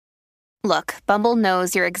Look, Bumble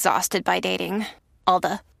knows you're exhausted by dating. All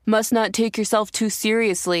the must not take yourself too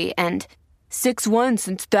seriously and 6'1"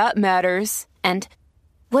 since that matters. And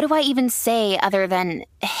what do I even say other than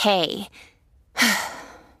hey?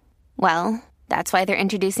 Well, that's why they're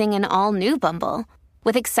introducing an all-new Bumble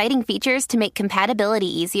with exciting features to make compatibility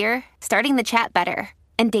easier, starting the chat better,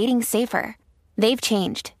 and dating safer. They've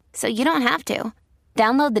changed, so you don't have to.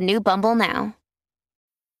 Download the new Bumble now.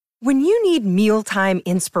 When you need mealtime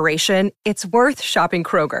inspiration, it's worth shopping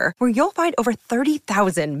Kroger, where you'll find over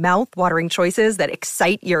 30,000 mouth-watering choices that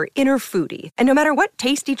excite your inner foodie. And no matter what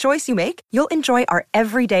tasty choice you make, you'll enjoy our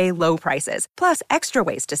everyday low prices, plus extra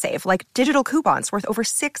ways to save, like digital coupons worth over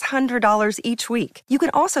 $600 each week. You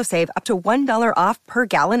can also save up to $1 off per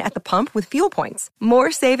gallon at the pump with fuel points.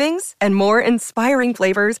 More savings and more inspiring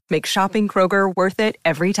flavors make shopping Kroger worth it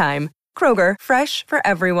every time. Kroger, fresh for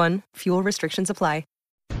everyone. Fuel restrictions apply.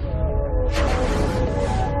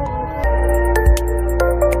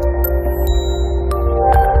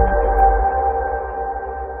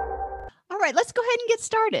 All right, let's go ahead and get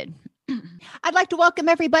started. I'd like to welcome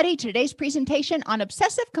everybody to today's presentation on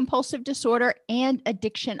obsessive compulsive disorder and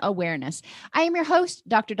addiction awareness. I am your host,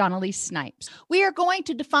 Dr. Dawn-Elise Snipes. We are going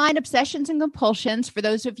to define obsessions and compulsions for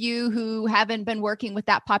those of you who haven't been working with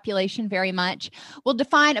that population very much. We'll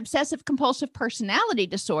define obsessive compulsive personality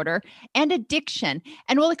disorder and addiction,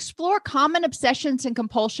 and we'll explore common obsessions and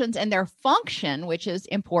compulsions and their function, which is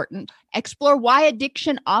important, explore why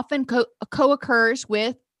addiction often co-occurs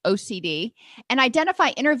with OCD, and identify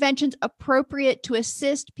interventions appropriate to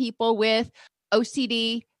assist people with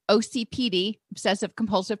OCD, OCPD, obsessive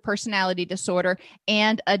compulsive personality disorder,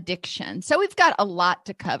 and addiction. So we've got a lot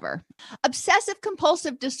to cover. Obsessive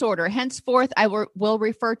compulsive disorder, henceforth, I will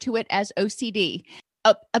refer to it as OCD.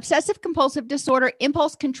 Obsessive compulsive disorder,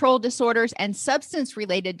 impulse control disorders, and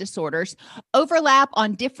substance-related disorders overlap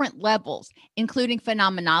on different levels, including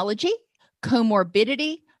phenomenology,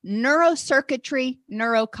 comorbidity, neurocircuitry,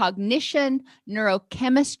 neurocognition,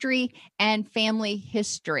 neurochemistry, and family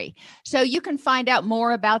history. So you can find out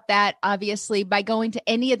more about that, obviously, by going to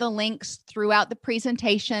any of the links throughout the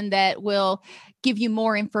presentation that will give you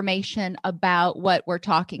more information about what we're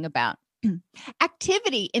talking about.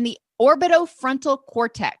 Activity in the orbitofrontal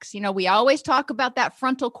cortex. You know, we always talk about that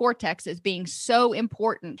frontal cortex as being so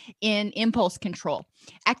important in impulse control.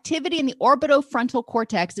 Activity in the orbitofrontal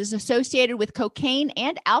cortex is associated with cocaine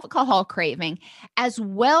and alcohol craving, as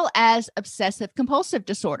well as obsessive compulsive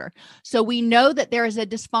disorder. So we know that there is a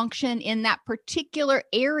dysfunction in that particular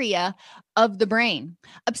area of the brain.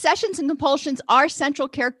 Obsessions and compulsions are central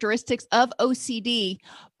characteristics of OCD,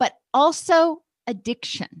 but also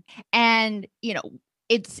addiction. And, you know,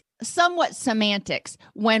 it's somewhat semantics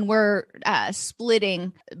when we're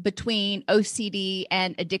splitting between OCD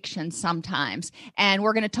and addiction sometimes. And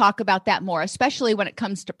we're going to talk about that more, especially when it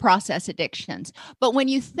comes to process addictions. But when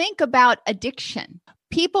you think about addiction,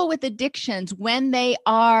 people with addictions, when they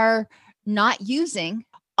are not using,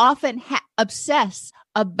 often obsess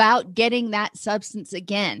about getting that substance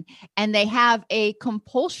again. And they have a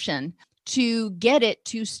compulsion to get it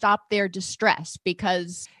to stop their distress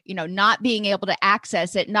because, you know, not being able to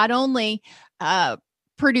access it not only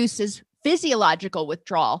produces physiological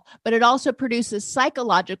withdrawal, but it also produces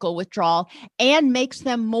psychological withdrawal and makes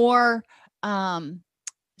them more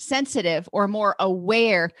sensitive or more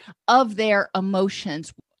aware of their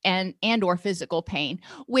emotions and or physical pain,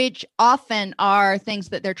 which often are things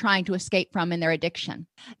that they're trying to escape from in their addiction.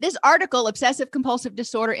 This article, Obsessive Compulsive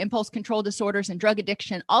Disorder, Impulse Control Disorders, and Drug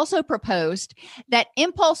Addiction, also proposed that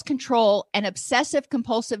impulse control and obsessive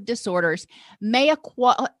compulsive disorders may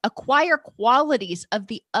acquire qualities of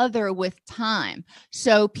the other with time.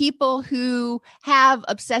 So people who have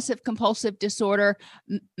obsessive compulsive disorder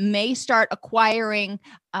may start acquiring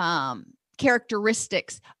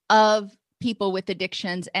characteristics of people with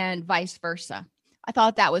addictions and vice versa. I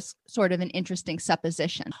thought that was sort of an interesting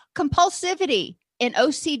supposition. Compulsivity in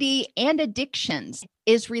OCD and addictions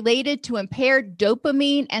is related to impaired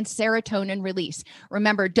dopamine and serotonin release.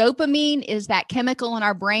 Remember, dopamine is that chemical in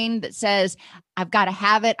our brain that says, I've got to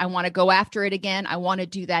have it. I want to go after it again. I want to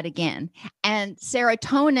do that again. And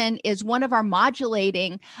serotonin is one of our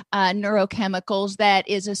modulating neurochemicals that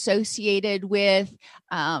is associated with,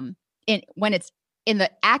 when it's in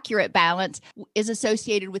the accurate balance, is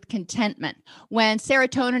associated with contentment. When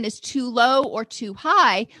serotonin is too low or too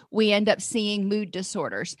high, we end up seeing mood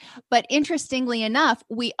disorders. But interestingly enough,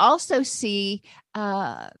 we also see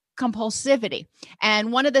compulsivity.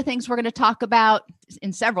 And one of the things we're going to talk about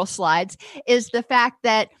in several slides is the fact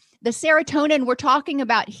that the serotonin we're talking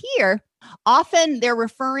about here Often they're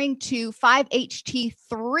referring to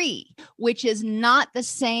 5-HT3, which is not the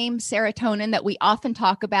same serotonin that we often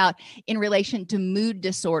talk about in relation to mood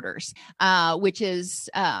disorders, which is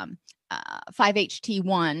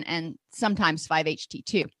 5-HT1 and sometimes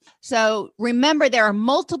 5-HT2. So remember, there are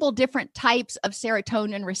multiple different types of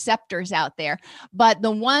serotonin receptors out there, but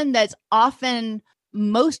the one that's often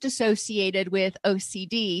most associated with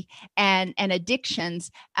OCD and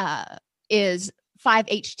addictions is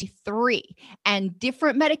 5-HT3, and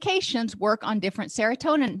different medications work on different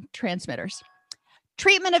serotonin transmitters.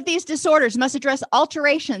 Treatment of these disorders must address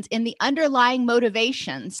alterations in the underlying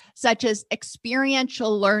motivations, such as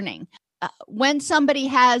experiential learning. When somebody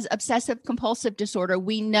has obsessive compulsive disorder,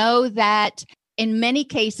 we know that in many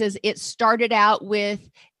cases, it started out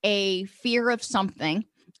with a fear of something,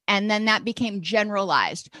 and then that became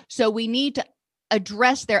generalized. So we need to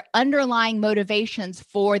address their underlying motivations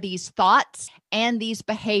for these thoughts and these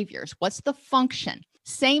behaviors. What's the function?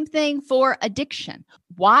 Same thing for addiction.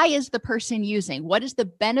 Why is the person using? What is the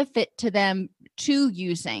benefit to them to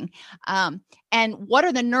using? And what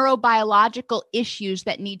are the neurobiological issues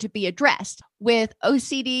that need to be addressed? With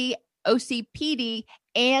OCD, OCPD,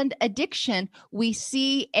 and addiction, we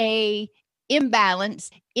see a imbalance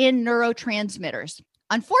in neurotransmitters.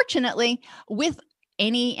 Unfortunately, with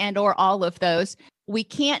any and or all of those, we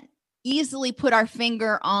can't easily put our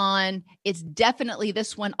finger on it's definitely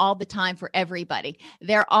this one all the time for everybody.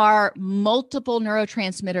 There are multiple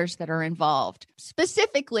neurotransmitters that are involved,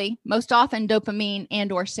 specifically most often dopamine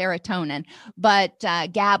and or serotonin, but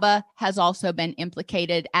GABA has also been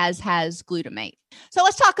implicated, as has glutamate. So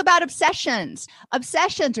let's talk about obsessions.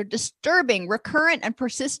 Obsessions are disturbing, recurrent, and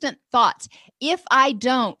persistent thoughts. If I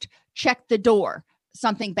don't check the door,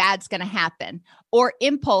 something bad's going to happen. Or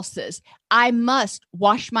impulses, I must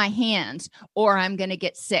wash my hands or I'm going to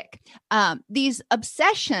get sick. These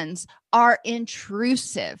obsessions are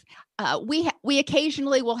intrusive. We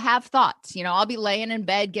occasionally will have thoughts. I'll be laying in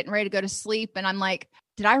bed getting ready to go to sleep, and I'm like,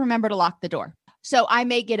 did I remember to lock the door? So I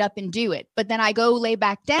may get up and do it, but then I go lay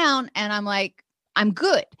back down and I'm like, I'm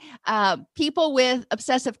good. People with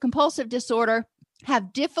obsessive compulsive disorder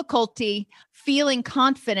have difficulty feeling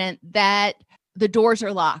confident that the doors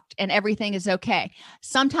are locked and everything is okay.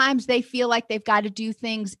 Sometimes they feel like they've got to do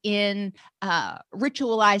things in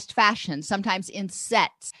ritualized fashion, sometimes in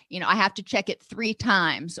sets. I have to check it 3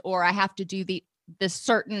 times, or I have to do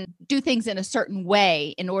do things in a certain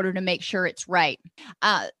way in order to make sure it's right.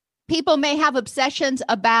 People may have obsessions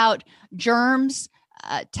about germs,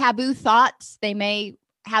 taboo thoughts. They may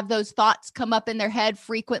have those thoughts come up in their head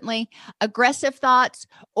frequently, aggressive thoughts,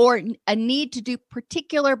 or a need to do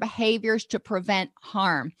particular behaviors to prevent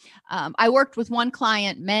harm. I worked with one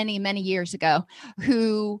client many, many years ago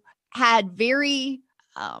who had very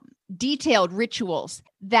detailed rituals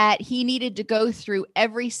that he needed to go through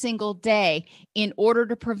every single day in order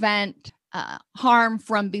to prevent harm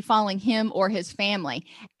from befalling him or his family.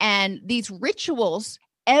 And these rituals,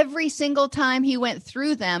 every single time he went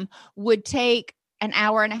through them, would take an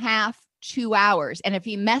hour and a half, 2 hours. And if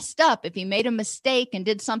he messed up, if he made a mistake and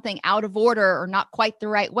did something out of order or not quite the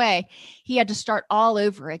right way, he had to start all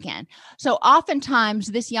over again. So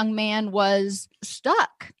oftentimes this young man was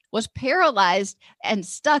stuck, was paralyzed and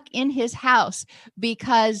stuck in his house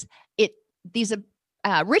because these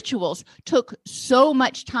rituals took so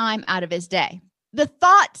much time out of his day. The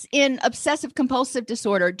thoughts in obsessive compulsive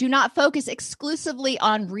disorder do not focus exclusively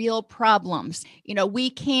on real problems. We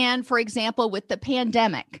can, for example, with the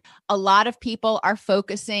pandemic, a lot of people are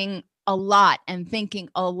focusing a lot and thinking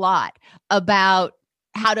a lot about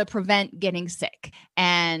how to prevent getting sick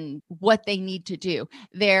and what they need to do.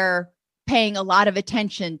 They're paying a lot of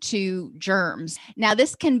attention to germs. Now,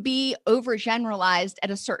 this can be overgeneralized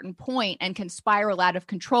at a certain point and can spiral out of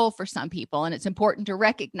control for some people, and it's important to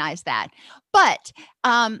recognize that. But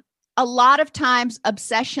a lot of times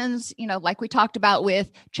obsessions, like we talked about with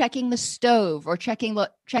checking the stove or checking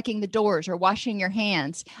the doors or washing your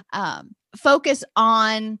hands, focus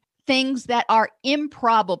on things that are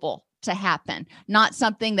improbable to happen, not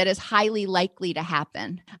something that is highly likely to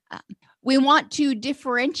happen. We want to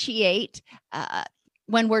differentiate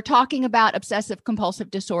when we're talking about obsessive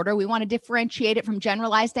compulsive disorder. We want to differentiate it from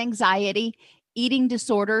generalized anxiety, eating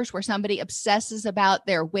disorders where somebody obsesses about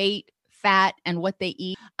their weight, fat, and what they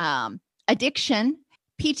eat, addiction,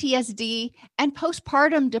 PTSD, and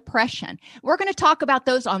postpartum depression. We're going to talk about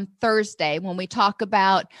those on Thursday when we talk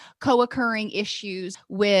about co-occurring issues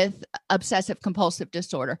with obsessive compulsive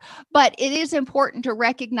disorder. But it is important to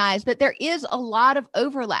recognize that there is a lot of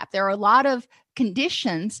overlap. There are a lot of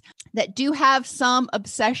conditions that do have some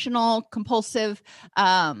obsessional compulsive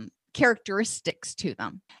characteristics to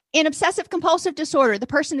them. In obsessive compulsive disorder, the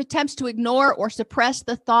person attempts to ignore or suppress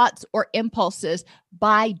the thoughts or impulses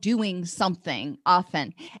by doing something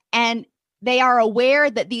often. And they are aware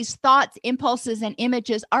that these thoughts, impulses, and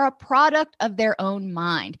images are a product of their own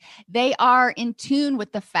mind. They are in tune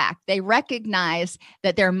with the fact, they recognize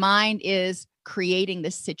that their mind is creating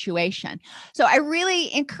this situation. So I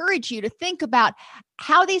really encourage you to think about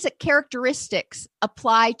how these characteristics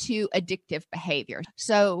apply to addictive behavior.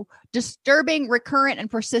 So disturbing, recurrent,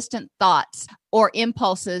 and persistent thoughts or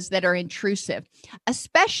impulses that are intrusive,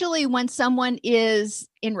 especially when someone is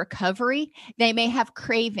in recovery, they may have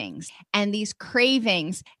cravings, and these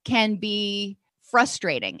cravings can be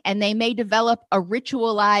frustrating, and they may develop a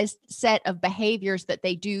ritualized set of behaviors that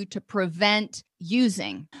they do to prevent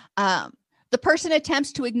using. The person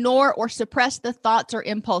attempts to ignore or suppress the thoughts or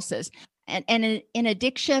impulses. And in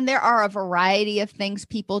addiction, there are a variety of things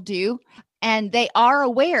people do, and they are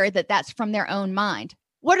aware that that's from their own mind.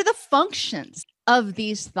 What are the functions of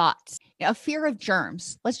these thoughts? A fear of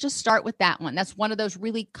germs. Let's just start with that one. That's one of those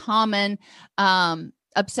really common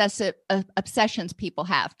obsessions people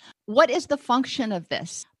have. What is the function of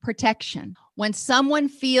this? Protection. When someone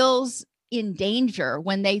feels in danger,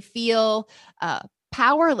 when they feel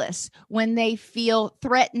powerless, when they feel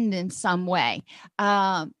threatened in some way,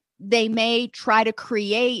 they may try to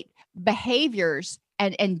create behaviors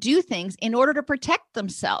and do things in order to protect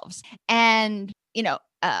themselves. And,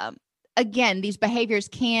 again, these behaviors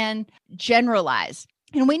can generalize.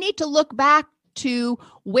 And we need to look back to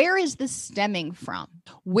where is this stemming from?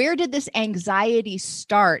 Where did this anxiety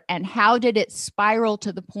start, and how did it spiral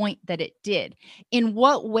to the point that it did? In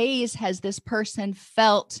what ways has this person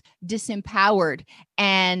felt disempowered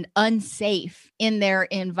and unsafe in their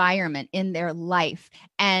environment, in their life?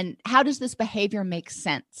 And how does this behavior make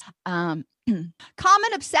sense?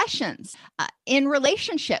 Common obsessions in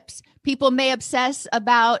relationships. People may obsess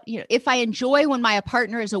about, if I enjoy when my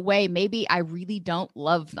partner is away, maybe I really don't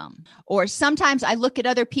love them. Or sometimes I look at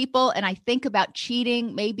other people and I think about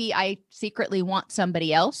cheating. Maybe I secretly want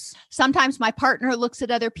somebody else. Sometimes my partner looks at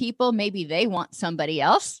other people. Maybe they want somebody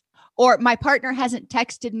else. Or my partner hasn't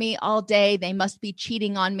texted me all day. They must be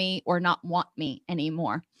cheating on me or not want me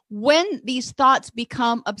anymore. When these thoughts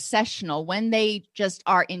become obsessional, when they just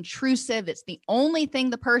are intrusive, it's the only thing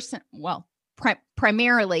the person,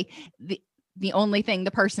 primarily the only thing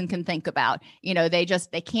the person can think about.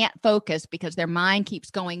 They can't focus because their mind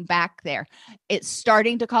keeps going back there. It's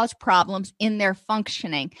starting to cause problems in their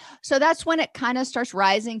functioning. So that's when it kind of starts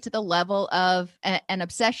rising to the level of an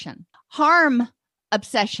obsession. Harm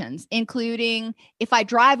obsessions, including if I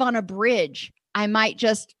drive on a bridge, I might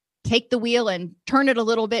just take the wheel and turn it a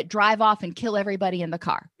little bit, drive off and kill everybody in the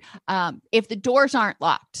car. If the doors aren't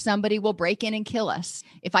locked, somebody will break in and kill us.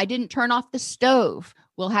 If I didn't turn off the stove,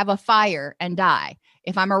 we'll have a fire and die.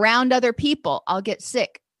 If I'm around other people, I'll get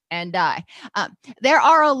sick and die. There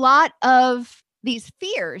are a lot of these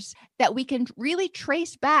fears that we can really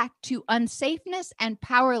trace back to unsafeness and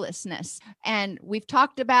powerlessness. And we've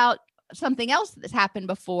talked about something else that's happened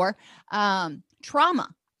before. Trauma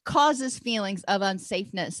causes feelings of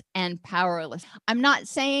unsafeness and powerless. I'm not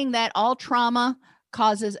saying that all trauma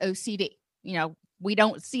causes OCD. We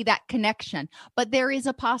don't see that connection, but there is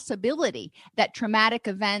a possibility that traumatic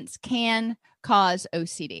events can cause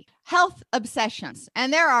OCD. Health obsessions,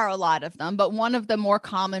 and there are a lot of them, but one of the more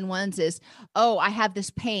common ones is, I have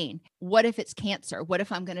this pain. What if it's cancer? What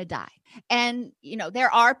if I'm going to die? And,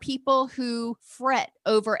 there are people who fret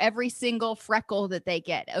over every single freckle that they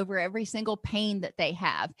get, over every single pain that they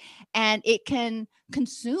have, and it can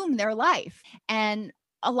consume their life. And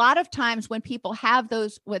a lot of times when people have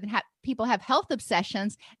people have health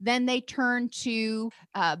obsessions, then they turn to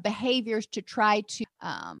behaviors to try to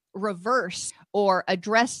reverse or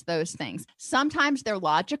address those things. Sometimes they're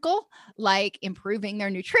logical, like improving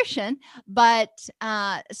their nutrition, but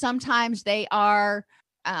sometimes they are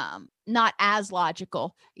not as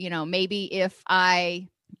logical. Maybe if I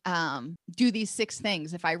do these 6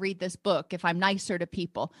 things, if I read this book, if I'm nicer to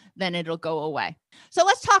people, then it'll go away. So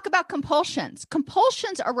let's talk about compulsions.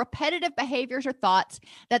 Compulsions are repetitive behaviors or thoughts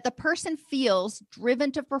that the person feels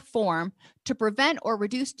driven to perform to prevent or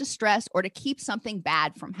reduce distress or to keep something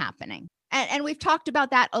bad from happening. And we've talked about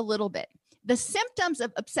that a little bit. The symptoms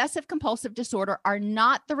of obsessive compulsive disorder are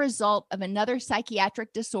not the result of another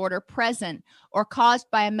psychiatric disorder present or caused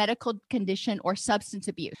by a medical condition or substance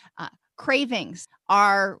abuse. Cravings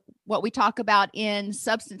are what we talk about in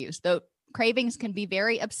substance use. cravings can be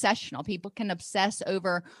very obsessional. People can obsess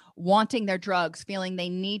over wanting their drugs, feeling they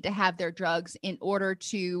need to have their drugs in order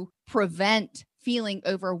to prevent feeling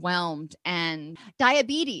overwhelmed. And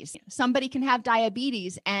diabetes, somebody can have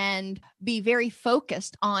diabetes and be very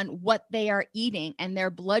focused on what they are eating and their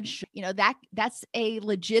blood sugar. That's a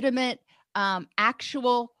legitimate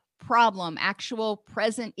actual problem, actual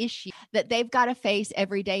present issue that they've got to face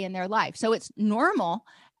every day in their life. So it's normal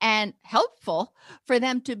and helpful for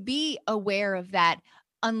them to be aware of that,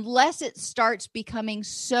 unless it starts becoming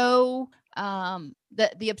so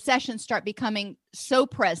the obsessions start becoming so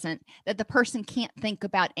present that the person can't think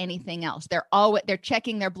about anything else. They're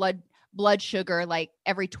checking their blood sugar like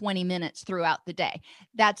every 20 minutes throughout the day.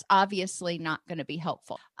 That's obviously not going to be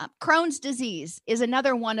helpful. Crohn's disease is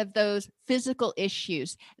another one of those physical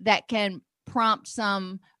issues that can prompt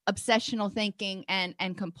some obsessional thinking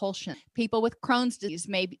and compulsion. People with Crohn's disease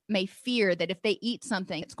may fear that if they eat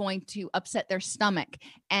something, it's going to upset their stomach,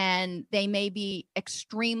 and they may be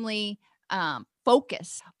extremely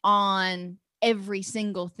focused on every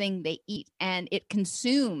single thing they eat, and it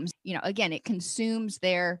consumes, it consumes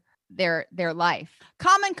their life.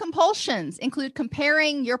 Common compulsions include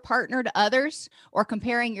comparing your partner to others or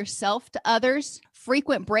comparing yourself to others,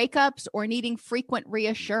 frequent breakups, or needing frequent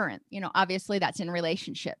reassurance. Obviously that's in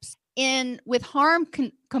relationships. With harm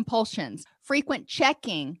compulsions, frequent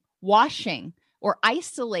checking, washing, or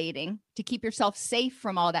isolating to keep yourself safe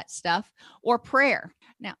from all that stuff, or prayer.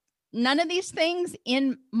 Now, none of these things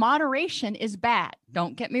in moderation is bad.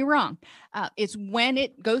 Don't get me wrong. It's when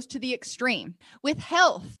it goes to the extreme. With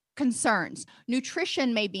health concerns,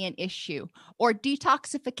 nutrition may be an issue, or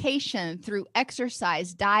detoxification through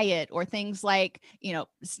exercise, diet, or things like,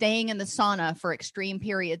 staying in the sauna for extreme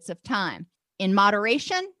periods of time. In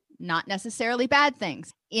moderation, not necessarily bad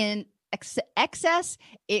things. In excess,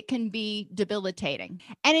 it can be debilitating.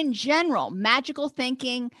 And in general, magical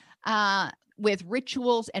thinking, with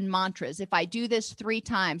rituals and mantras. If I do this 3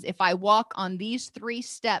 times, if I walk on these 3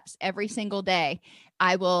 steps every single day,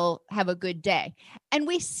 I will have a good day. And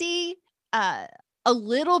we see a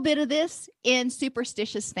little bit of this in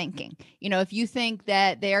superstitious thinking. If you think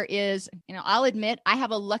that there is, I'll admit I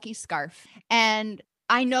have a lucky scarf, and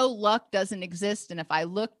I know luck doesn't exist. And if I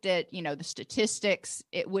looked at, the statistics,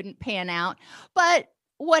 it wouldn't pan out, but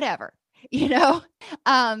whatever,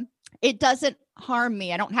 it doesn't harm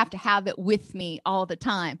me. I don't have to have it with me all the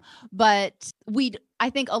time. But I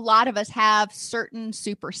think a lot of us have certain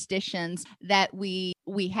superstitions that we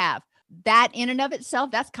have. That in and of itself,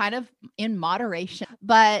 that's kind of in moderation.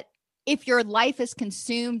 But if your life is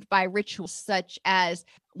consumed by rituals such as,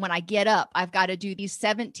 when I get up, I've got to do these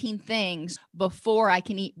 17 things before I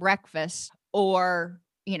can eat breakfast, or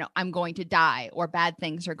I'm going to die, or bad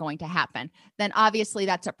things are going to happen, then obviously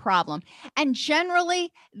that's a problem. And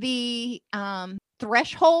generally, the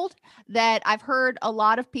threshold that I've heard a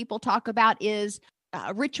lot of people talk about is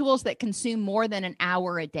rituals that consume more than an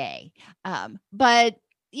hour a day. But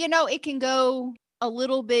it can go a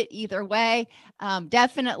little bit either way.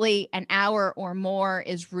 Definitely an hour or more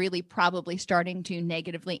is really probably starting to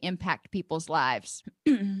negatively impact people's lives.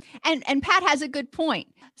 And Pat has a good point.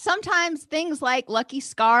 Sometimes things like lucky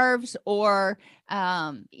scarves, or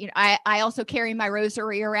I also carry my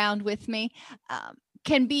rosary around with me,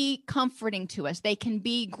 can be comforting to us. They can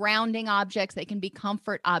be grounding objects. They can be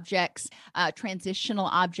comfort objects, transitional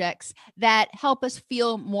objects that help us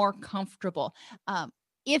feel more comfortable.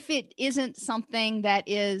 If it isn't something that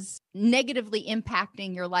is negatively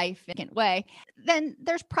impacting your life in a way, then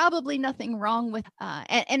there's probably nothing wrong with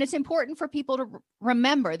and it's important for people to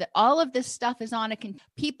remember that all of this stuff is on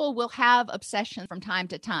people will have obsessions from time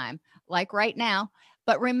to time, like right now.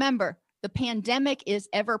 But remember, the pandemic is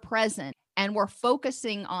ever present, and we're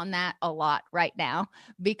focusing on that a lot right now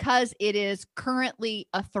because it is currently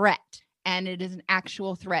a threat, and it is an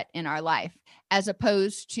actual threat in our life, as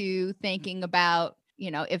opposed to thinking about,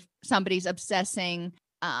 if somebody's obsessing,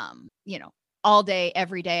 all day,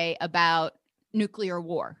 every day about nuclear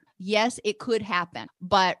war. Yes, it could happen.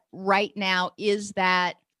 But right now,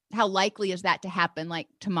 how likely is that to happen like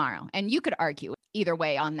tomorrow? And you could argue either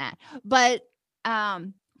way on that. But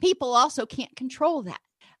people also can't control that.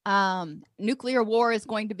 Nuclear war is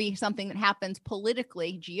going to be something that happens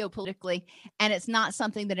politically, geopolitically, and it's not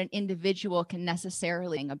something that an individual can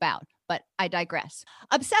necessarily think about. But I digress.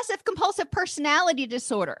 Obsessive compulsive personality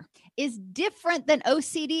disorder is different than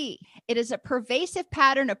OCD. It is a pervasive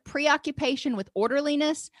pattern of preoccupation with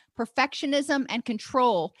orderliness, perfectionism, and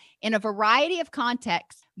control in a variety of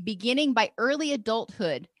contexts, beginning by early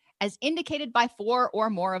adulthood as indicated by 4 or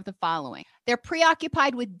more of the following. They're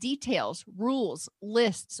preoccupied with details, rules,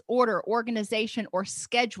 lists, order, organization, or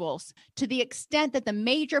schedules to the extent that the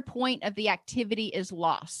major point of the activity is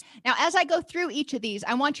lost. Now, as I go through each of these,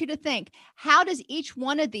 I want you to think, how does each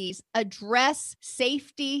one of these address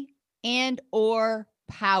safety and or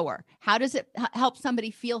power? How does it help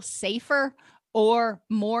somebody feel safer or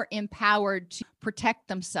more empowered to protect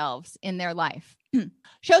themselves in their life?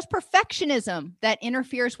 Shows perfectionism that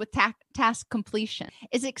interferes with task completion,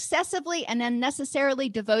 is excessively and unnecessarily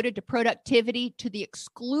devoted to productivity to the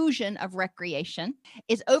exclusion of recreation,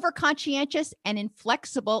 is overconscientious and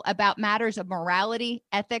inflexible about matters of morality,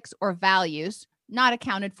 ethics, or values, not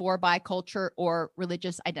accounted for by culture or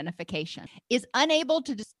religious identification, is unable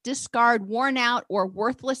to discard worn out or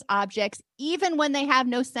worthless objects even when they have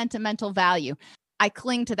no sentimental value. I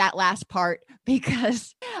cling to that last part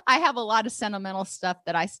because I have a lot of sentimental stuff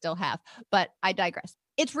that I still have, but I digress.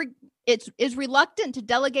 Is reluctant to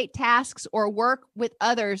delegate tasks or work with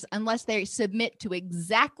others unless they submit to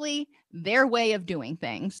exactly their way of doing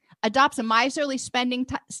things, adopts a miserly spending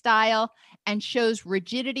style, and shows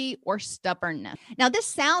rigidity or stubbornness. Now, this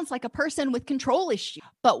sounds like a person with control issues,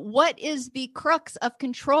 but what is the crux of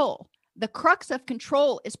control? The crux of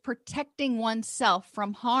control is protecting oneself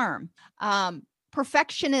from harm.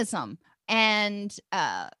 Perfectionism and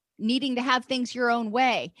needing to have things your own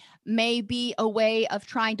way may be a way of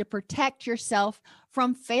trying to protect yourself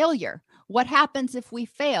from failure. What happens if we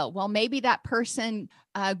fail? Well, maybe that person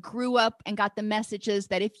grew up and got the messages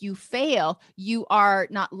that if you fail, you are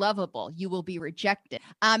not lovable, you will be rejected.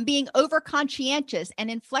 Being overconscientious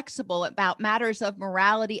and inflexible about matters of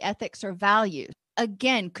morality, ethics, or values.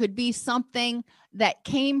 Again, could be something that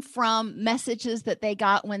came from messages that they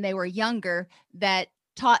got when they were younger that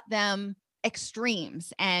taught them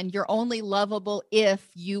extremes, and you're only lovable if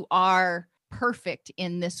you are perfect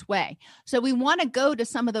in this way. So we want to go to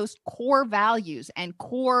some of those core values and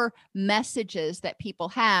core messages that people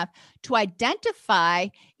have to identify,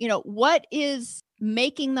 what is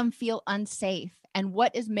making them feel unsafe and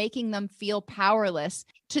what is making them feel powerless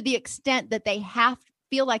to the extent that they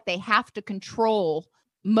feel like they have to control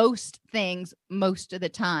most things most of the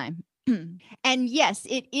time. And yes,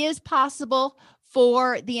 it is possible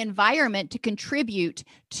for the environment to contribute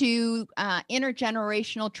to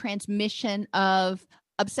intergenerational transmission of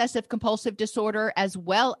obsessive compulsive disorder as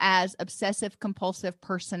well as obsessive compulsive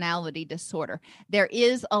personality disorder. There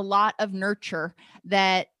is a lot of nurture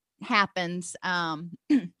that happens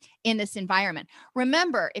in this environment.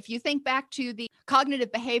 Remember, if you think back to the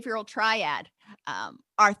cognitive behavioral triad,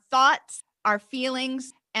 our thoughts, our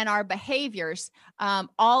feelings, and our behaviors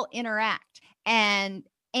all interact. And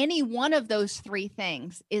any one of those three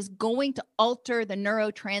things is going to alter the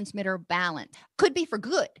neurotransmitter balance. Could be for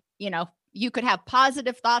good. You could have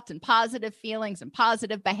positive thoughts and positive feelings and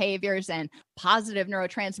positive behaviors and positive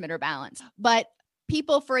neurotransmitter balance. But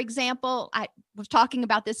people, for example, I was talking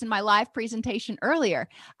about this in my live presentation earlier.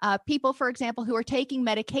 People, for example, who are taking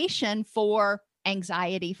medication for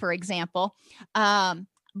anxiety, for example,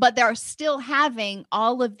 but they're still having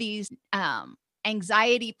all of these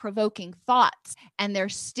anxiety-provoking thoughts, and they're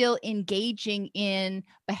still engaging in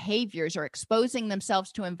behaviors or exposing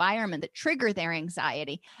themselves to environment that trigger their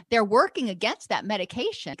anxiety. They're working against that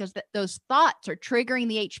medication because those thoughts are triggering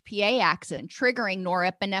the HPA axis and triggering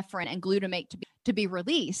norepinephrine and glutamate to be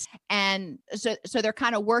released. And so they're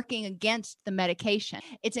kind of working against the medication.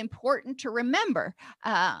 It's important to remember,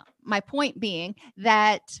 my point being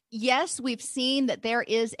that, yes, we've seen that there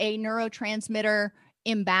is a neurotransmitter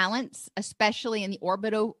imbalance, especially in the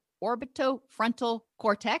orbitofrontal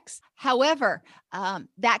cortex. However,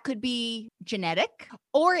 that could be genetic,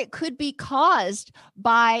 or it could be caused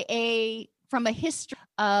by from a history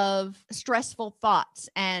of stressful thoughts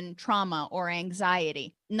and trauma or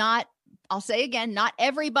anxiety. I'll say again, not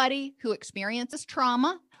everybody who experiences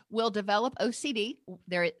trauma will develop OCD.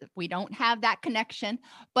 We don't have that connection,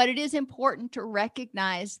 but it is important to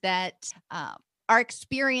recognize that our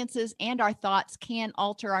experiences and our thoughts can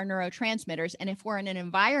alter our neurotransmitters. And if we're in an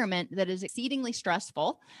environment that is exceedingly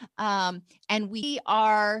stressful, and we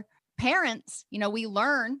are parents, we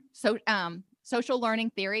learn social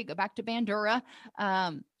learning theory, go back to Bandura,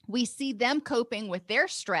 we see them coping with their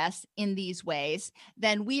stress in these ways,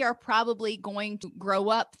 then we are probably going to grow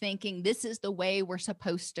up thinking this is the way we're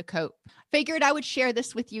supposed to cope. Figured I would share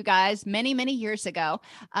this with you guys many, many years ago.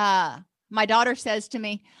 My daughter says to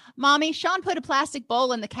me, "Mommy, Sean put a plastic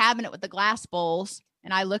bowl in the cabinet with the glass bowls."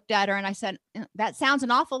 And I looked at her and I said, "That sounds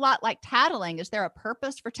an awful lot like tattling. Is there a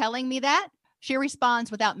purpose for telling me that?" She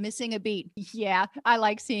responds without missing a beat. Yeah, I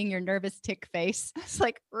like seeing your nervous tick face. It's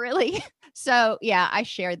like, really? So yeah, I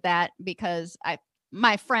shared that because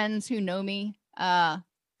my friends who know me got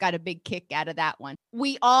a big kick out of that one.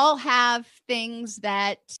 We all have things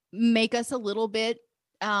that make us a little bit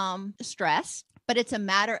stressed, but it's a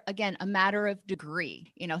matter of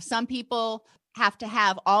degree. Some people have to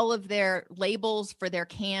have all of their labels for their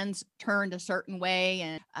cans turned a certain way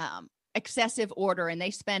and excessive order, and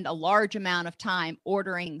they spend a large amount of time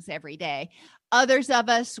ordering things every day. Others of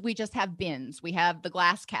us, we just have bins. We have the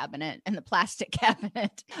glass cabinet and the plastic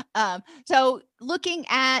cabinet. So looking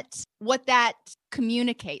at what that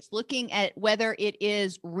communicates, looking at whether it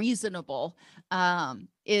is reasonable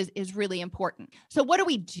is really important. So what do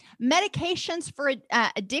we do? Medications for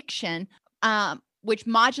addiction, which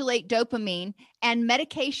modulate dopamine, and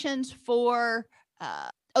medications for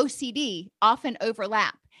OCD often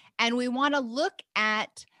overlap. And we want to look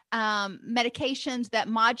at medications that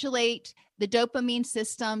modulate the dopamine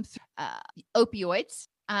system, opioids,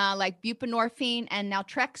 like buprenorphine and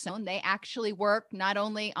naltrexone. They actually work not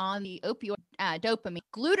only on the opioid dopamine,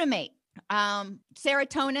 glutamate,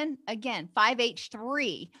 serotonin, again,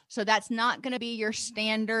 5-HT3. So that's not going to be your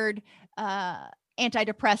standard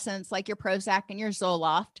antidepressants like your Prozac and your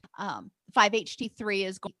Zoloft. 5-HT3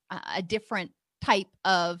 is a different type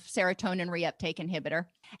of serotonin reuptake inhibitor.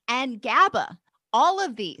 And GABA, all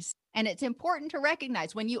of these. And it's important to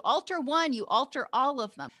recognize when you alter one, you alter all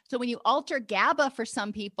of them. So when you alter GABA for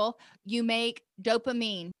some people, you make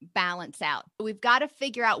dopamine balance out. We've got to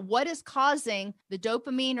figure out what is causing the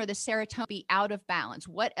dopamine or the serotonin to be out of balance.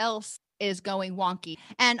 What else is going wonky?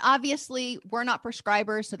 And obviously, we're not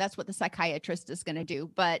prescribers, so that's what the psychiatrist is going to do.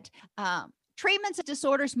 But treatments of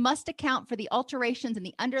disorders must account for the alterations in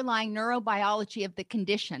the underlying neurobiology of the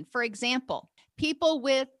condition. For example, people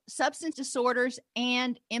with substance disorders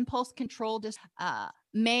and impulse control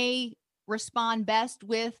may respond best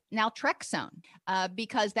with naltrexone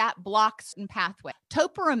because that blocks a pathway.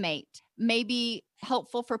 Topiramate may be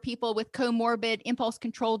helpful for people with comorbid impulse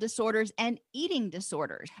control disorders and eating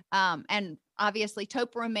disorders. And obviously,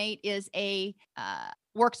 topiramate is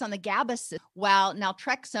works on the GABA system, while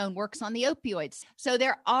naltrexone works on the opioids. So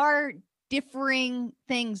there are differing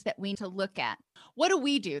things that we need to look at. What do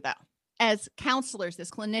we do, though? As counselors,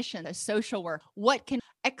 as clinicians, as social work, what can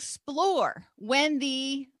explore when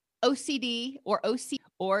the OCD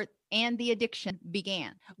and the addiction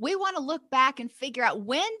began? We want to look back and figure out,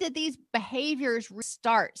 when did these behaviors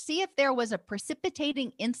start? See if there was a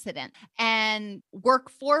precipitating incident and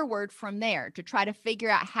work forward from there to try to figure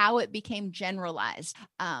out how it became generalized.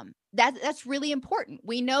 That's really important.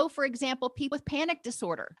 We know, for example, people with panic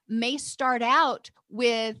disorder may start out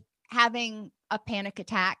with having a panic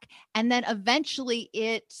attack, and then eventually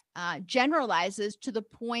it generalizes to the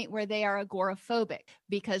point where they are agoraphobic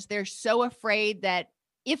because they're so afraid that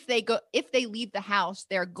if they leave the house,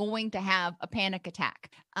 they're going to have a panic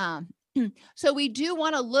attack. So we do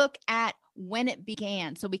want to look at when it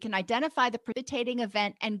began so we can identify the precipitating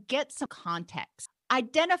event and get some context.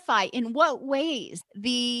 Identify in what ways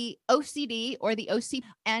the OCD or the OC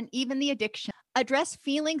and even the addiction address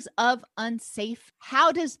feelings of unsafe.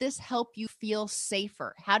 How does this help you feel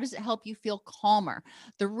safer? How does it help you feel calmer?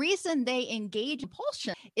 The reason they engage in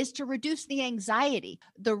compulsion is to reduce the anxiety.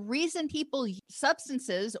 The reason people use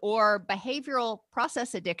substances or behavioral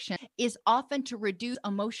process addiction is often to reduce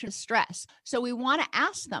emotional stress. So we want to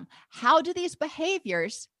ask them, how do these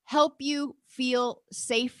behaviors help you feel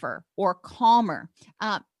safer or calmer?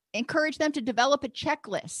 Encourage them to develop a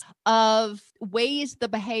checklist of ways the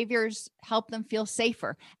behaviors help them feel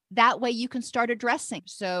safer. That way you can start addressing.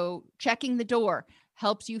 So checking the door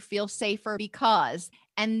helps you feel safer because,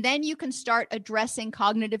 and then you can start addressing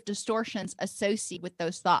cognitive distortions associated with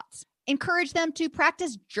those thoughts. Encourage them to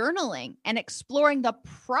practice journaling and exploring the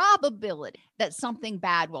probability that something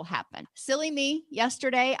bad will happen. Silly me,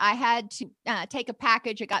 yesterday I had to take a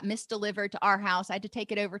package. It got misdelivered to our house. I had to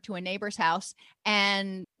take it over to a neighbor's house.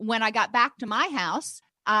 And when I got back to my house,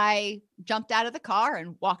 I jumped out of the car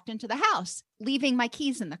and walked into the house, leaving my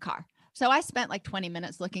keys in the car. So I spent like 20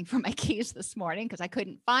 minutes looking for my keys this morning because I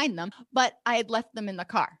couldn't find them, but I had left them in the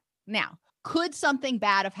car. Now, could something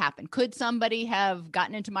bad have happened? Could somebody have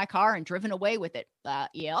gotten into my car and driven away with it?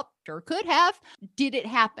 Yep, sure could have. Did it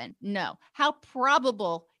happen? No. How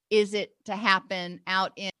probable is it to happen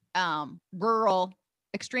out in rural,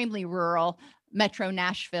 extremely rural Metro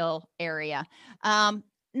Nashville area?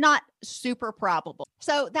 Not super probable.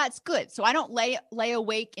 So that's good. So I don't lay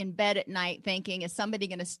awake in bed at night thinking, is somebody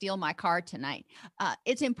going to steal my car tonight?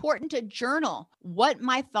 It's important to journal what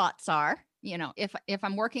my thoughts are. You know, if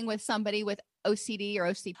I'm working with somebody with OCD or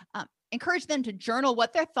OC, encourage them to journal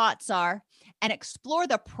what their thoughts are and explore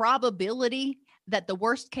the probability that the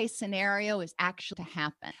worst case scenario is actually to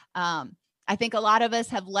happen. I think a lot of us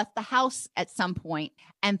have left the house at some point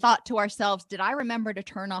and thought to ourselves, did I remember to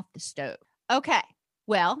turn off the stove? Okay,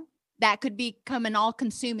 well, that could become an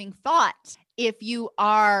all-consuming thought if you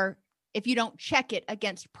don't check it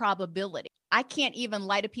against probability. I can't even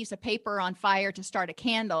light a piece of paper on fire to start a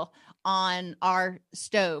candle on our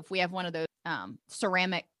stove. We have one of those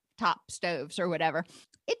ceramic top stoves or whatever.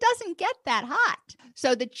 It doesn't get that hot.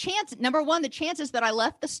 So number one, the chances that I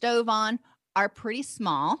left the stove on are pretty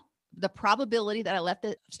small. The probability that I left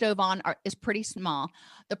the stove on is pretty small.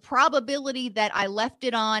 The probability that I left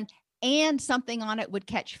it on and something on it would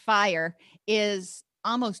catch fire is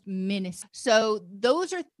almost minuscule. So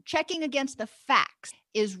those are checking against the facts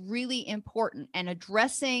is really important, and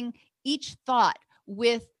addressing each thought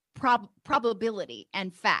with probability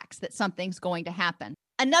and facts that something's going to happen.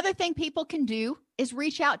 Another thing people can do is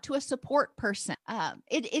reach out to a support person.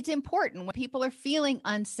 It's important when people are feeling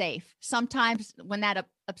unsafe, sometimes when that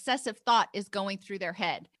obsessive thought is going through their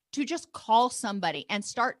head, to just call somebody and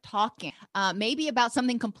start talking, maybe about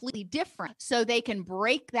something completely different, so they can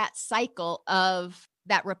break that cycle of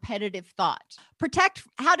that repetitive thought.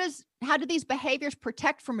 How do these behaviors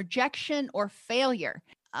protect from rejection or failure?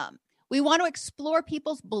 We want to explore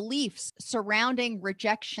people's beliefs surrounding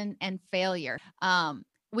rejection and failure.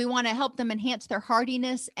 We want to help them enhance their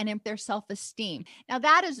hardiness and their self-esteem. Now,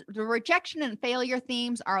 the rejection and failure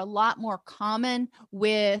themes are a lot more common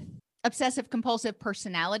with obsessive compulsive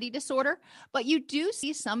personality disorder, but you do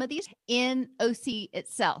see some of these in OC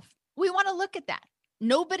itself. We want to look at that.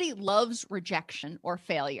 Nobody loves rejection or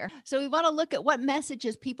failure. So we want to look at what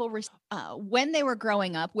messages people received when they were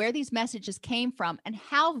growing up, where these messages came from, and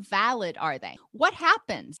how valid are they? What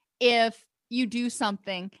happens if you do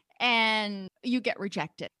something and you get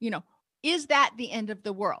rejected? Is that the end of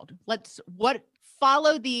the world?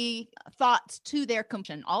 Follow the thoughts to their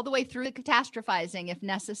completion, all the way through the catastrophizing if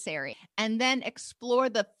necessary, and then explore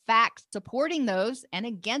the facts supporting those and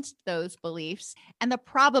against those beliefs and the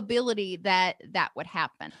probability that would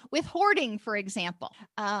happen. With hoarding, for example,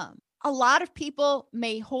 a lot of people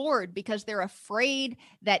may hoard because they're afraid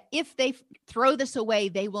that if they throw this away,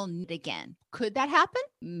 they will need it again. Could that happen?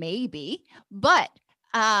 Maybe, but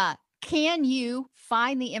can you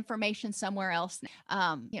find the information somewhere else?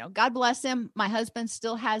 God bless him. My husband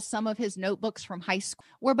still has some of his notebooks from high school.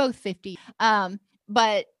 We're both 50.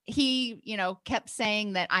 But he, kept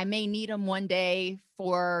saying that I may need them one day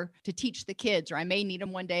to teach the kids, or I may need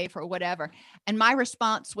them one day for whatever. And my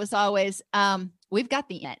response was always, we've got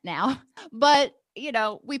the internet now, but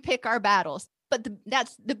we pick our battles. But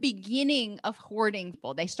that's the beginning of hoarding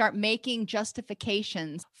people. They start making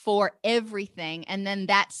justifications for everything. And then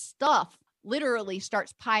that stuff literally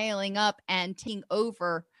starts piling up and taking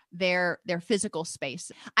over their physical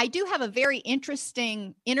space. I do have a very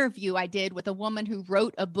interesting interview I did with a woman who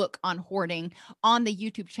wrote a book on hoarding on the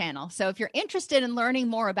YouTube channel. So if you're interested in learning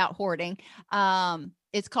more about hoarding,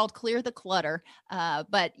 it's called Clear the Clutter,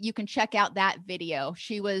 but you can check out that video.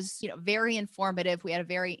 She was, very informative. We had a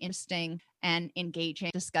very interesting and engaging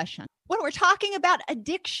discussion. When we're talking about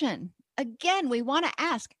addiction, again, we want to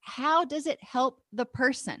ask, how does it help the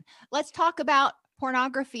person? Let's talk about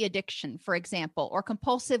pornography addiction, for example, or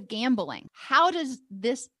compulsive gambling. How does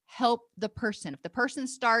this help the person? If the person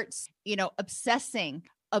starts, obsessing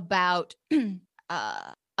about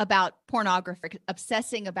pornography,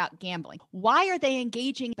 obsessing about gambling, why are they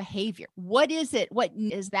engaging in behavior? What is it? What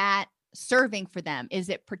is that serving for them? Is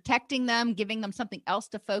it protecting them, giving them something else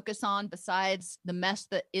to focus on besides the mess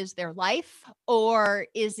that is their life? Or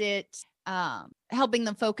is it helping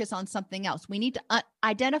them focus on something else? We need to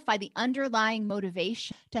identify the underlying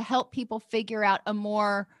motivation to help people figure out a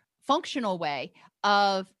more functional way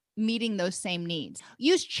of meeting those same needs.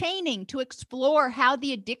 Use chaining to explore how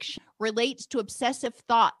the addiction relates to obsessive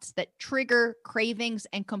thoughts that trigger cravings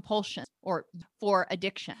and compulsions or for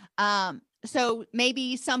addiction. So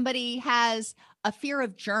maybe somebody has a fear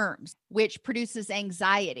of germs, which produces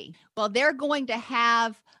anxiety. Well, they're going to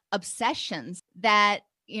have obsessions that,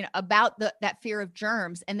 about that fear of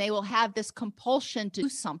germs, and they will have this compulsion to do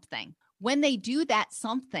something. When they do that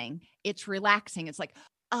something, it's relaxing. It's like,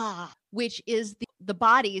 which is the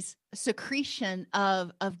body's secretion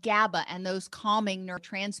of GABA and those calming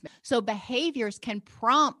neurotransmitters. So behaviors can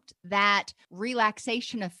prompt that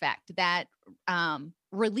relaxation effect, that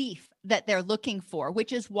relief that they're looking for,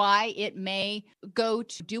 which is why it may go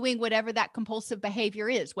to doing whatever that compulsive behavior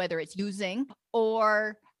is, whether it's using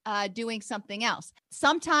or doing something else.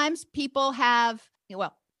 Sometimes people have,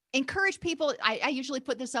 encourage people. I usually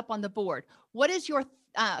put this up on the board. What is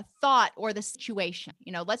thought or the situation.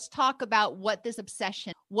 Let's talk about what this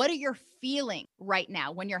obsession, what are you feeling right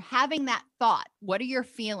now when you're having that thought? What are you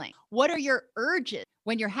feeling? What are your urges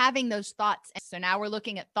when you're having those thoughts? So now we're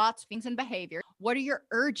looking at thoughts, feelings, and behavior. What are your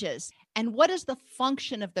urges? And what is the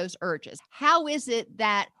function of those urges? How is it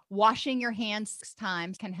that washing your hands 6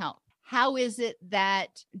 times can help? How is it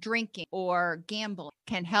that drinking or gambling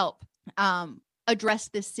can help address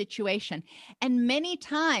this situation? And many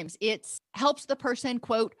times it helps the person,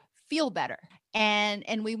 quote, feel better.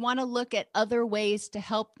 And we want to look at other ways to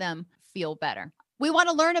help them feel better. We want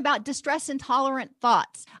to learn about distress intolerant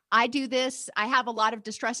thoughts. I do this. I have a lot of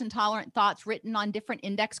distress intolerant thoughts written on different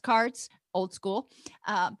index cards, old school.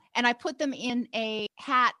 And I put them in a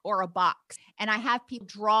hat or a box. And I have people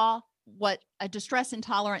draw what a distress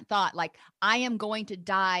intolerant thought, like, I am going to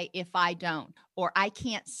die if I don't, or I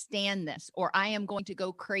can't stand this, or I am going to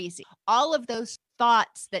go crazy. All of those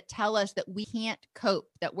thoughts that tell us that we can't cope,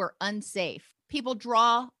 that we're unsafe. People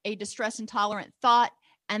draw a distress intolerant thought,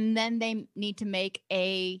 and then they need to make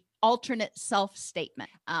a alternate self-statement,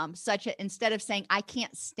 such as, instead of saying, I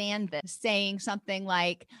can't stand this, saying something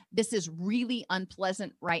like, this is really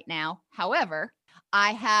unpleasant right now. However,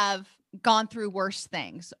 I have gone through worse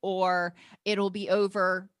things, or it'll be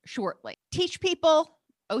over shortly. Teach people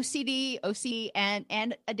OCD,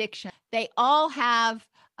 and addiction. They all have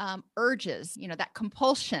urges, that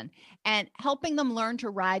compulsion, and helping them learn to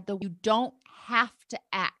ride you don't have to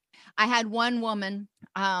act. I had one woman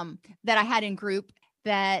that I had in group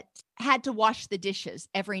that had to wash the dishes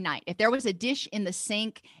every night. If there was a dish in the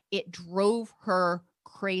sink, it drove her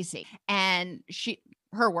crazy. And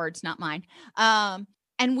her words, not mine.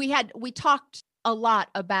 And we talked a lot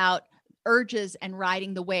about urges and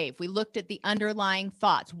riding the wave. We looked at the underlying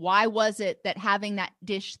thoughts. Why was it that having that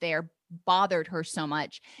dish there bothered her so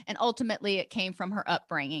much? And ultimately it came from her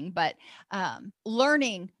upbringing, but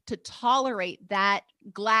learning to tolerate that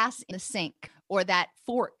glass in the sink or that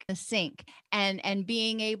fork in the sink, and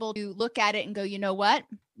being able to look at it and go, you know what?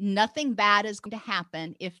 Nothing bad is going to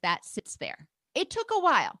happen if that sits there. It took a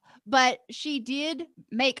while, but she did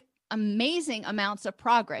make amazing amounts of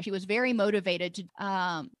progress. She was very motivated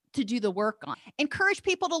to do the work on. Encourage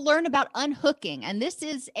people to learn about unhooking. And this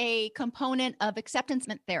is a component of acceptance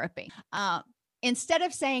therapy. Instead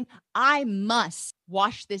of saying, I must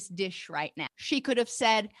wash this dish right now, she could have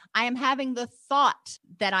said, I am having the thought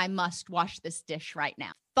that I must wash this dish right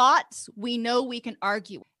now. Thoughts, we know we can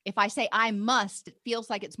argue. If I say I must, it feels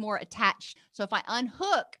like it's more attached. So if I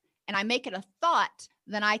unhook and I make it a thought,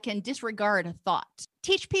 then I can disregard a thought.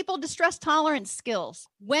 Teach people distress tolerance skills.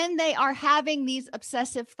 When they are having these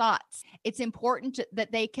obsessive thoughts, it's important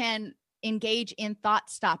that they can engage in thought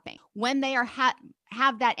stopping. When they are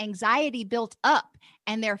have that anxiety built up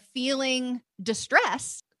and they're feeling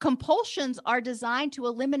distress, compulsions are designed to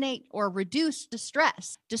eliminate or reduce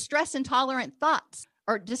distress. Distress intolerant thoughts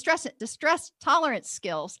or distress tolerance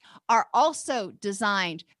skills are also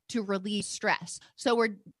designed to relieve stress. So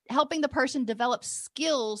we're helping the person develop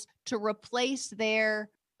skills to replace their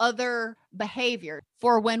other behavior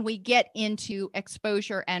for when we get into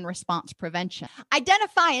exposure and response prevention.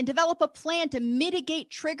 Identify and develop a plan to mitigate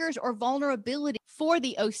triggers or vulnerability for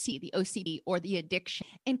the OCD, or the addiction.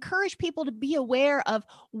 Encourage people to be aware of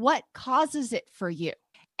what causes it for you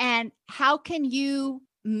and how can you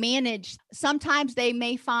manage. Sometimes they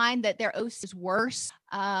may find that their OCD is worse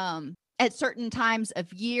at certain times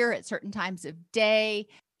of year, at certain times of day,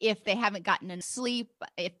 if they haven't gotten enough sleep,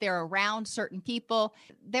 if they're around certain people.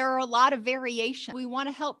 There are a lot of variations. We want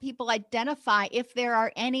to help people identify if there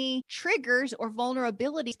are any triggers or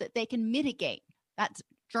vulnerabilities that they can mitigate. That's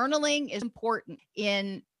journaling is important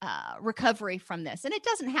in recovery from this. And it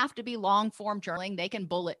doesn't have to be long form journaling. They can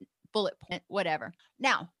bullet point, whatever.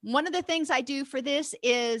 Now, one of the things I do for this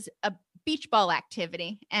is a beach ball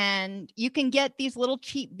activity. And you can get these little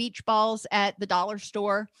cheap beach balls at the dollar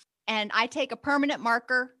store. And I take a permanent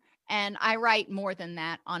marker and I write more than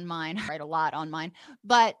that on mine. I write a lot on mine.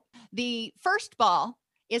 But the first ball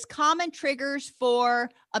is common triggers for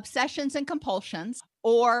obsessions and compulsions,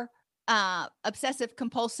 or obsessive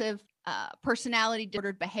compulsive personality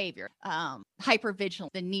disordered behavior, hypervigilance,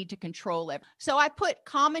 the need to control it. So I put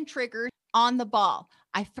common triggers on the ball.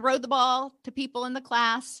 I throw the ball to people in the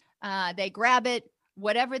class. They grab it,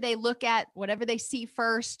 whatever they look at, whatever they see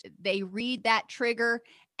first, they read that trigger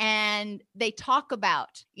and they talk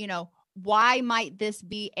about, why might this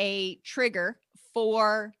be a trigger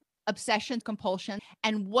for obsession, compulsion,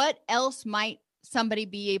 and what else might somebody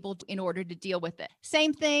be able to in order to deal with it.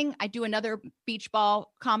 Same thing. I do another beach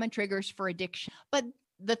ball, common triggers for addiction. But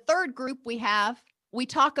the third group we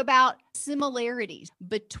talk about similarities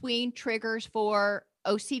between triggers for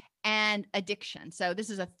OCD, and addiction. So this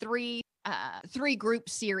is a three group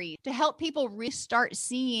series to help people restart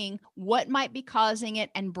seeing what might be causing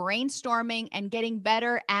it and brainstorming and getting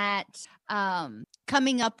better at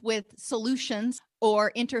coming up with solutions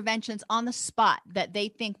or interventions on the spot that they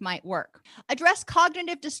think might work. Address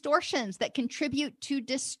cognitive distortions that contribute to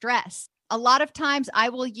distress. A lot of times I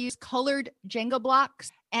will use colored Jenga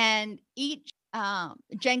blocks, and each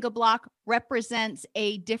Jenga block represents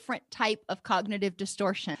a different type of cognitive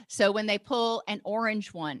distortion. So when they pull an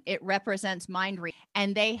orange one, it represents mind reading,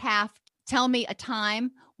 and they have to tell me a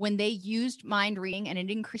time when they used mind reading and it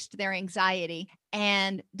increased their anxiety,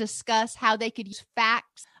 and discuss how they could use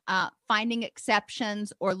facts, finding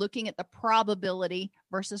exceptions, or looking at the probability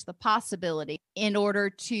versus the possibility in order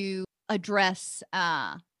to address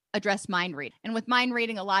mind reading. And with mind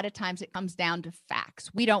reading, a lot of times it comes down to facts.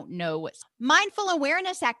 We don't know what's. Mindful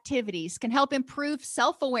awareness activities can help improve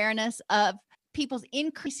self-awareness of people's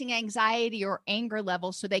increasing anxiety or anger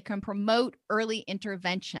levels so they can promote early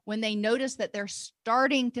intervention. When they notice that they're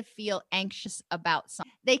starting to feel anxious about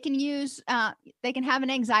something, they can have an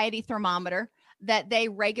anxiety thermometer that they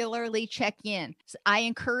regularly check in. So I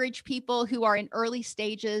encourage people who are in early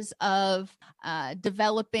stages of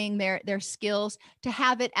developing their skills to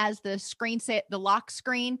have it as the lock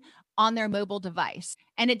screen on their mobile device.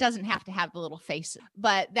 And it doesn't have to have the little faces,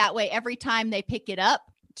 but that way, every time they pick it up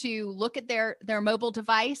to look at their mobile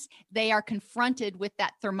device, they are confronted with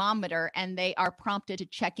that thermometer and they are prompted to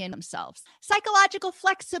check in themselves. Psychological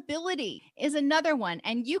flexibility is another one.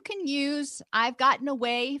 And you can use, I've gotten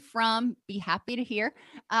away from, be happy to hear,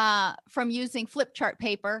 from using flip chart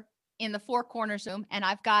paper in the four corners room. And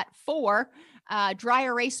I've got 4 dry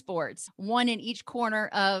erase boards, 1 in each corner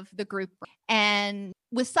of the group. And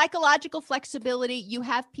with psychological flexibility, you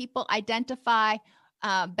have people identify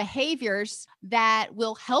behaviors that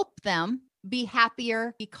will help them be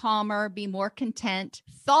happier, be calmer, be more content,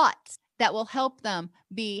 thoughts that will help them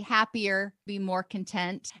be happier, be more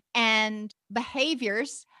content, and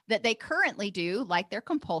behaviors that they currently do, like their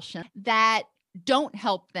compulsion, that don't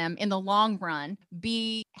help them in the long run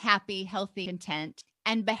be happy, healthy, content,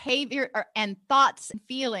 and behavior and thoughts and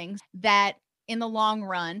feelings that in the long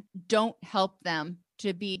run don't help them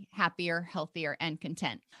to be happier, healthier, and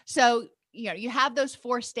content. So you have those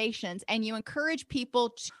 4 stations, and you encourage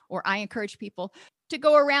people I encourage people to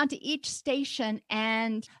go around to each station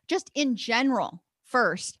and just in general,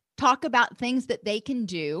 first, talk about things that they can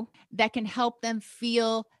do that can help them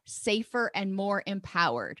feel safer and more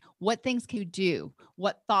empowered. What things can you do?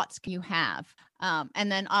 What thoughts can you have? And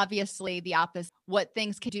then obviously the opposite, what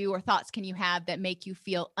things can you do or thoughts can you have that make you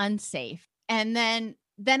feel unsafe? And then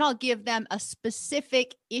I'll give them a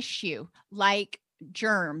specific issue, like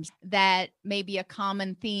germs, that may be a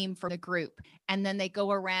common theme for the group. And then they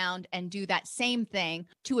go around and do that same thing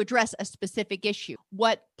to address a specific issue.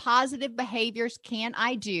 What positive behaviors can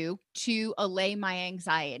I do to allay my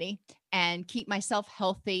anxiety and keep myself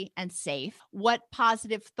healthy and safe? What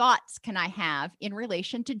positive thoughts can I have in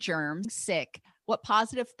relation to germs, sick? What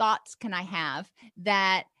positive thoughts can I have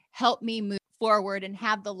that help me move forward and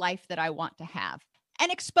have the life that I want to have?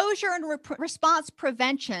 And exposure and response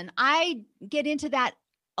prevention, I get into that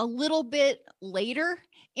a little bit later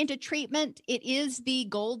into treatment. It is the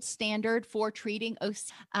gold standard for treating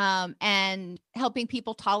OCD and helping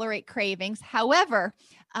people tolerate cravings. However,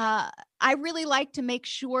 I really like to make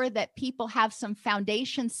sure that people have some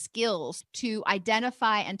foundation skills to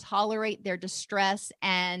identify and tolerate their distress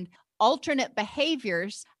and alternate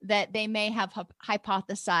behaviors that they may have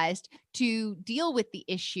hypothesized to deal with the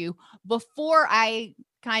issue before I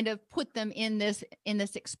kind of put them in this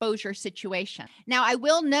exposure situation. Now, I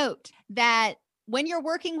will note that when you're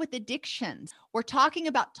working with addictions, we're talking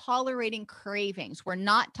about tolerating cravings. We're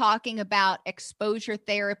not talking about exposure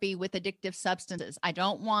therapy with addictive substances. I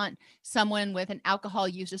don't want someone with an alcohol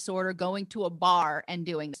use disorder going to a bar and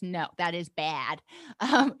doing this. No, that is bad.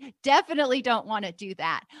 Definitely don't want to do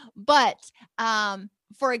that. But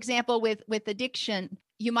for example, with addiction,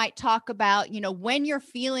 you might talk about, when you're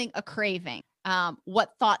feeling a craving,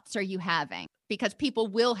 what thoughts are you having? Because people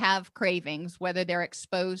will have cravings, whether they're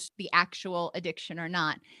exposed to the actual addiction or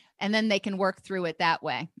not. And then they can work through it that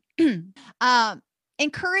way.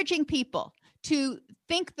 Encouraging people to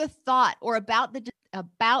think the thought or about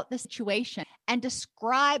the situation and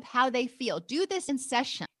describe how they feel. Do this in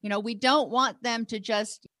session. We don't want them to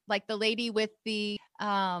just, like the lady with the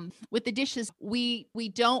with the dishes, we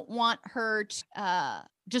don't want her to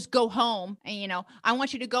just go home and, I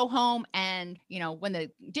want you to go home and, when the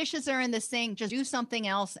dishes are in the sink, just do something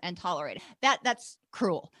else and tolerate it. That's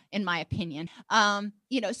cruel, in my opinion.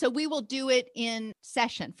 So we will do it in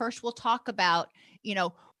session. First, we'll talk about,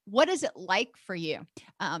 what is it like for you?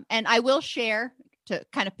 And I will share, to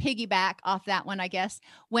kind of piggyback off that one, I guess,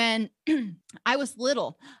 when I was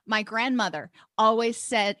little, my grandmother always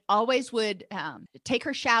would take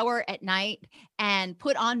her shower at night and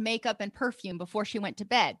put on makeup and perfume before she went to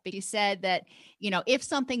bed. But she said that, if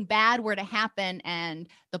something bad were to happen and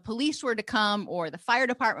the police were to come or the fire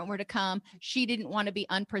department were to come, she didn't want to be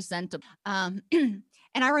unpresentable.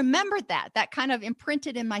 And I remembered that kind of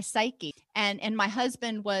imprinted in my psyche. And my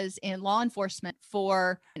husband was in law enforcement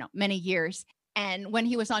for, many years. And when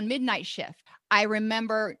he was on midnight shift, I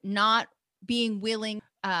remember not being willing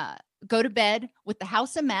go to bed with the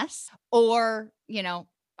house a mess, or,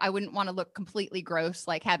 I wouldn't want to look completely gross,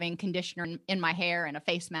 like having conditioner in my hair and a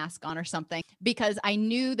face mask on or something, because I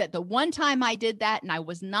knew that the one time I did that and I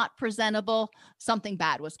was not presentable, something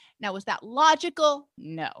bad was. Now, was that logical?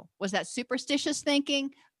 No. Was that superstitious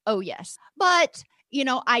thinking? Oh, yes. But,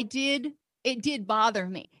 it did bother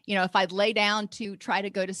me, if I'd lay down to try to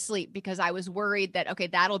go to sleep, because I was worried that, okay,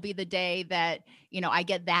 that'll be the day that, I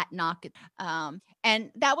get that knock.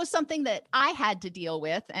 And that was something that I had to deal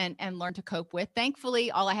with and learn to cope with. Thankfully,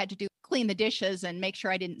 all I had to do was clean the dishes and make sure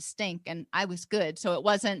I didn't stink, and I was good. So it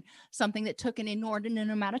wasn't something that took an inordinate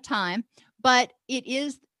amount of time, but it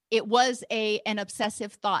was an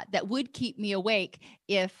obsessive thought that would keep me awake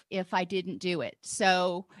if I didn't do it.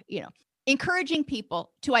 So, encouraging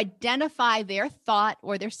people to identify their thought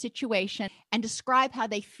or their situation and describe how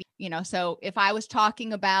they feel. So if I was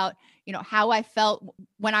talking about, how I felt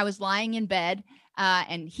when I was lying in bed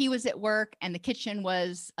and he was at work and the kitchen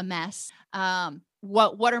was a mess,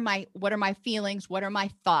 what are my feelings? What are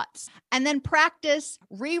my thoughts? And then practice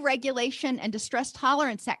re-regulation and distress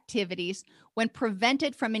tolerance activities when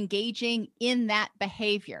prevented from engaging in that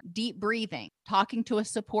behavior. Deep breathing, talking to a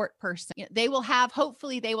support person.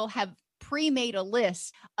 Hopefully they will have pre-made a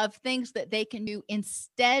list of things that they can do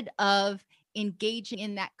instead of engaging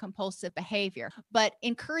in that compulsive behavior, but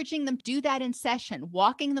encouraging them to do that in session,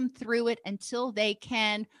 walking them through it until they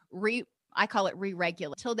can I call it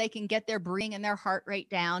re-regulate, until they can get their breathing and their heart rate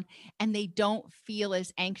down and they don't feel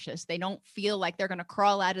as anxious. They don't feel like they're going to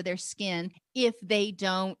crawl out of their skin if they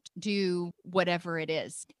don't do whatever it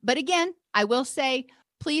is. But again, I will say,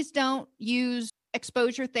 please don't use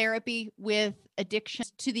exposure therapy with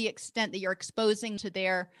addictions to the extent that you're exposing to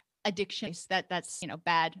their addictions. That's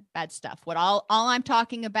bad stuff. What all I'm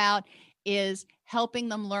talking about is helping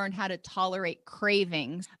them learn how to tolerate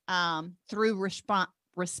cravings through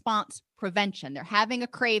response prevention. They're having a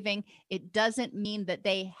craving. It doesn't mean that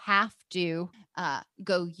they have to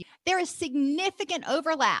go. There is significant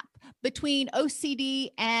overlap between OCD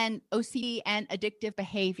and addictive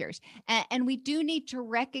behaviors. And we do need to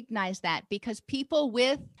recognize that, because people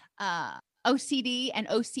with OCD and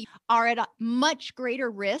OCD are at a much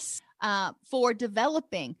greater risk for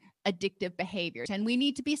developing addictive behaviors. And we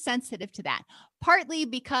need to be sensitive to that, partly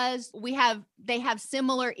because they have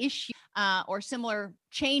similar issues or similar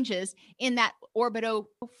changes in that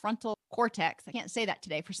orbitofrontal cortex. I can't say that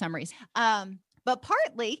today for some reason. But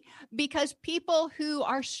partly because people who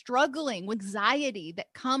are struggling with anxiety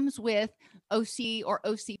that comes with OC or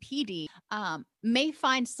OCPD may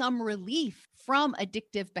find some relief from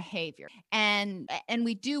addictive behavior. And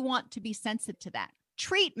we do want to be sensitive to that.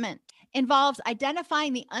 Treatment involves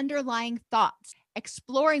identifying the underlying thoughts,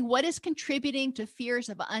 exploring what is contributing to fears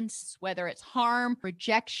of whether it's harm,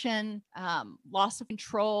 rejection, loss of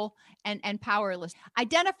control, and powerlessness.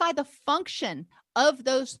 Identify the function of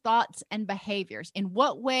those thoughts and behaviors. In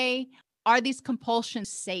what way are these compulsions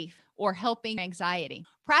safe or helping anxiety?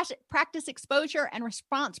 Practice exposure and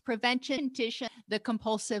response prevention to the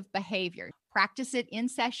compulsive behavior. Practice it in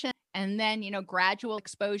session, and then, gradual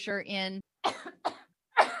exposure in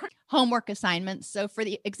homework assignments. So for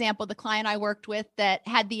the example, the client I worked with that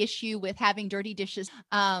had the issue with having dirty dishes,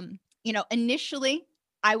 initially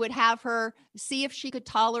I would have her see if she could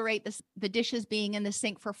tolerate the dishes being in the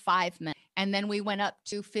sink for 5 minutes. And then we went up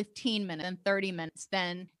to 15 minutes and 30 minutes,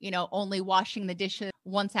 then, only washing the dishes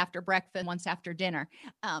once after breakfast, once after dinner.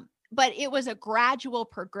 But it was a gradual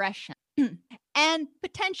progression. And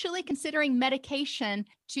potentially considering medication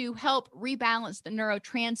to help rebalance the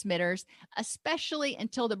neurotransmitters, especially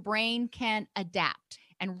until the brain can adapt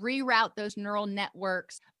and reroute those neural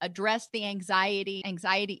networks, address the anxiety in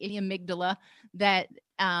the amygdala that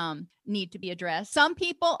need to be addressed. Some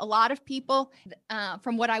people, a lot of people,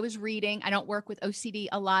 from what I was reading, I don't work with OCD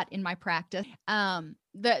a lot in my practice.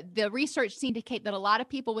 The research seemed to indicate that a lot of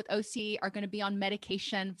people with OCD are going to be on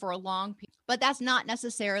medication for a long period, but that's not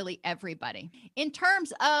necessarily everybody. In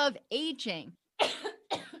terms of aging,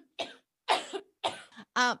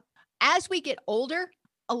 as we get older,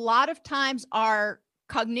 a lot of times our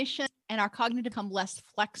cognition and our cognitive become less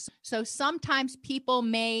flexible. So sometimes people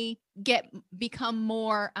may become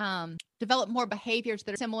more, develop more behaviors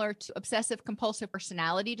that are similar to obsessive compulsive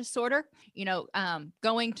personality disorder.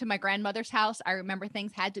 Going to my grandmother's house, I remember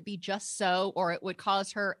things had to be just so, or it would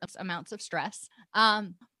cause her amounts of stress.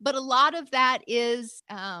 But a lot of that is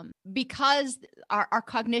because our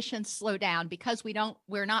cognition slow down, because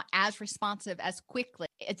we're not as responsive as quickly.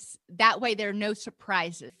 It's that way there are no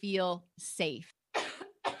surprises, feel safe.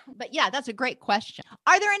 But yeah, that's a great question.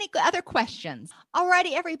 Are there any other questions?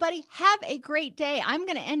 Alrighty, everybody, have a great day. I'm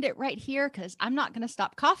going to end it right here because I'm not going to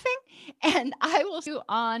stop coughing, and I will see you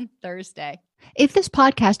on Thursday. If this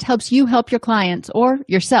podcast helps you help your clients or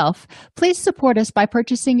yourself, please support us by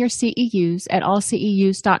purchasing your CEUs at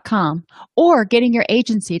allceus.com or getting your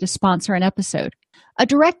agency to sponsor an episode. A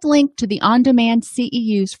direct link to the on-demand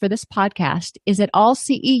CEUs for this podcast is at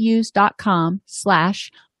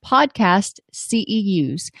allceus.com/podcast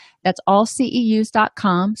CEUs. That's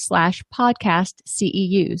allceus.com/podcast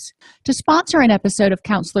CEUs. To sponsor an episode of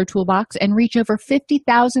Counselor Toolbox and reach over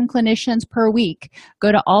 50,000 clinicians per week,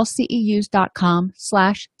 go to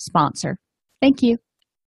allceus.com/sponsor. Thank you.